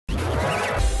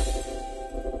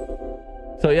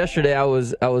So yesterday I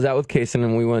was out with Kason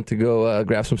and we went to go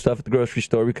grab some stuff at the grocery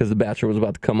store because The Bachelor was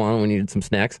about to come on and we needed some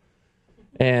snacks.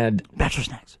 And Bachelor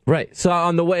snacks. Right. So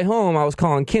on the way home, I was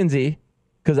calling Kinsey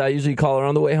because I usually call her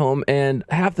on the way home, and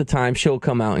half the time she'll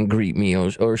come out and greet me,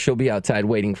 or she'll be outside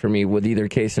waiting for me with either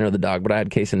Kason or the dog. But I had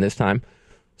Kason this time.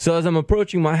 So as I'm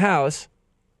approaching my house,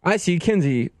 I see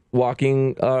Kinsey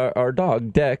walking our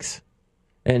dog Dex,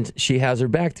 and she has her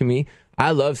back to me.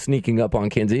 I love sneaking up on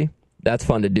Kinsey. That's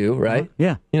fun to do, right?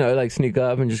 Yeah. You know, like sneak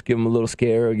up and just give them a little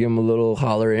scare or give them a little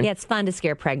hollering. Yeah, it's fun to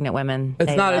scare pregnant women.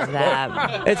 It's They not love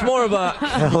that. It's more of a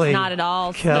Kelly, Not at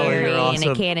all Kelly, scary, you're awesome.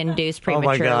 and it can induce Oh my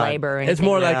premature God. labor. And It's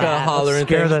more things like a that. hollering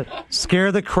thing.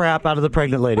 Scare the crap out of the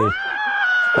pregnant lady.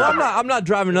 Well, I'm not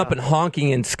driving up and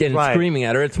honking and Right. screaming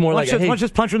at her. It's more Why like, don't hey, you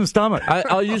just punch her in the stomach?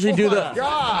 I'll usually do the.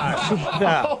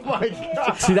 Yeah. Oh my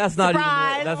God! See, that's not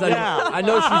Surprise. even. That's not. Yeah. Even, I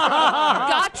know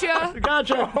she's.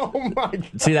 Gotcha. Oh my God!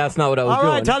 See, that's not what I was All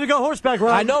doing. right, time to go horseback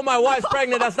ride. I know my wife's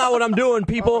pregnant. That's not what I'm doing,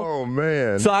 people. Oh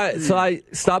man! So I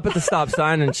stop at the stop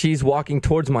sign and she's walking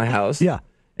towards my house. Yeah.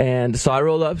 And so I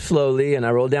roll up slowly and I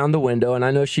roll down the window and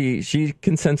I know she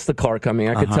can sense the car coming.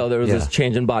 I could tell there was this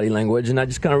change in body language and I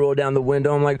just kind of roll down the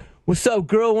window. I'm like, "What's up,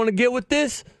 girl? Want to get with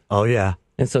this?" Oh, yeah.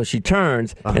 And so she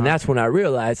turns, and that's when I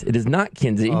realize it is not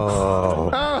Kinsey.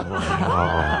 Oh.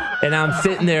 And I'm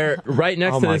sitting there right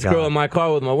next to my this girl God. in my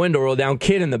car with my window rolled down,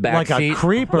 kid in the back Like a seat.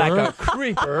 creeper. Like a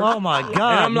creeper. Oh, my God. And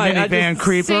I'm like, I Minivan just-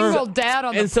 creeper. Single dad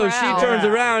on the And so prowl. she turns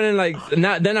around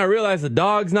and then I realize the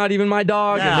dog's not even my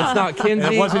dog, and Yeah. it's not Kinsey.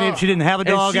 And it wasn't even, she didn't have a And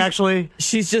dog, she's- actually.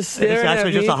 She's just It's staring actually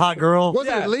at me. just a hot girl. Was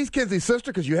it at least Kinsey's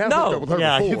sister? Because you have No. hooked up with her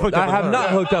Yeah, you before. hooked up I with have her. not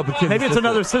hooked up with Kinsey. Maybe it's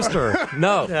another sister.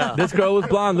 No, this girl was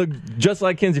blonde, looked just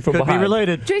like Kinsey from Could be behind.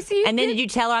 related. JC, And then did you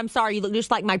tell her, "I'm sorry, you look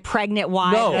just like my pregnant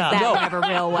wife"? No, That no. never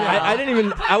real well. I didn't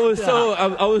even. I was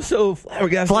so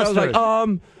flabbergasted. I was like,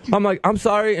 Flustered. I'm like, "I'm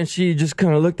sorry," and she just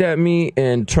kind of looked at me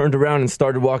and turned around and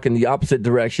started walking the opposite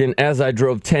direction as I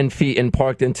drove 10 feet and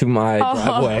parked into my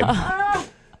driveway.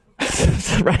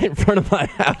 Right in front of my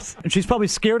house. And she's probably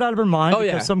scared out of her mind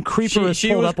because some creeper is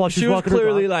pulled up while she's walking She her was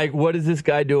clearly dog. like, "What is this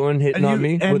guy doing hitting on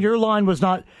me?" And your line was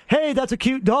not, "Hey, that's a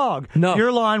cute dog." No.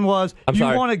 Your line was, I'm "You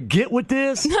sorry. want to get with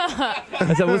this?"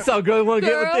 I said, "What's up, girl? You want to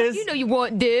get with girl, this?" you know you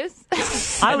want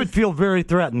this. I would feel very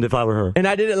threatened if I were her. And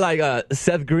I did it like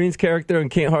Seth Green's character in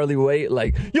Can't Hardly Wait.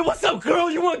 Like, "Yo, what's up, girl?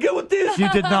 You want to get with this?" You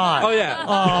did not. Oh, yeah.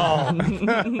 Oh.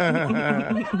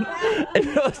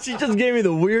 And she just gave me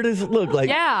the weirdest look. Like,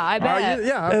 Yeah, I bet.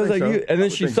 Yeah, I was like, think so. and I then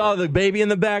would she think saw so. the baby in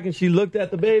the back, and she looked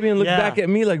at the baby and looked Yeah. back at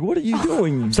me like, "What are you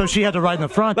doing?" So she had to ride in the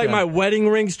front. Like then. my wedding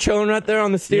ring's chilling right there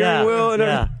on the steering Yeah, wheel. And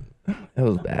yeah. everything. It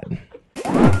was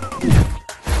bad.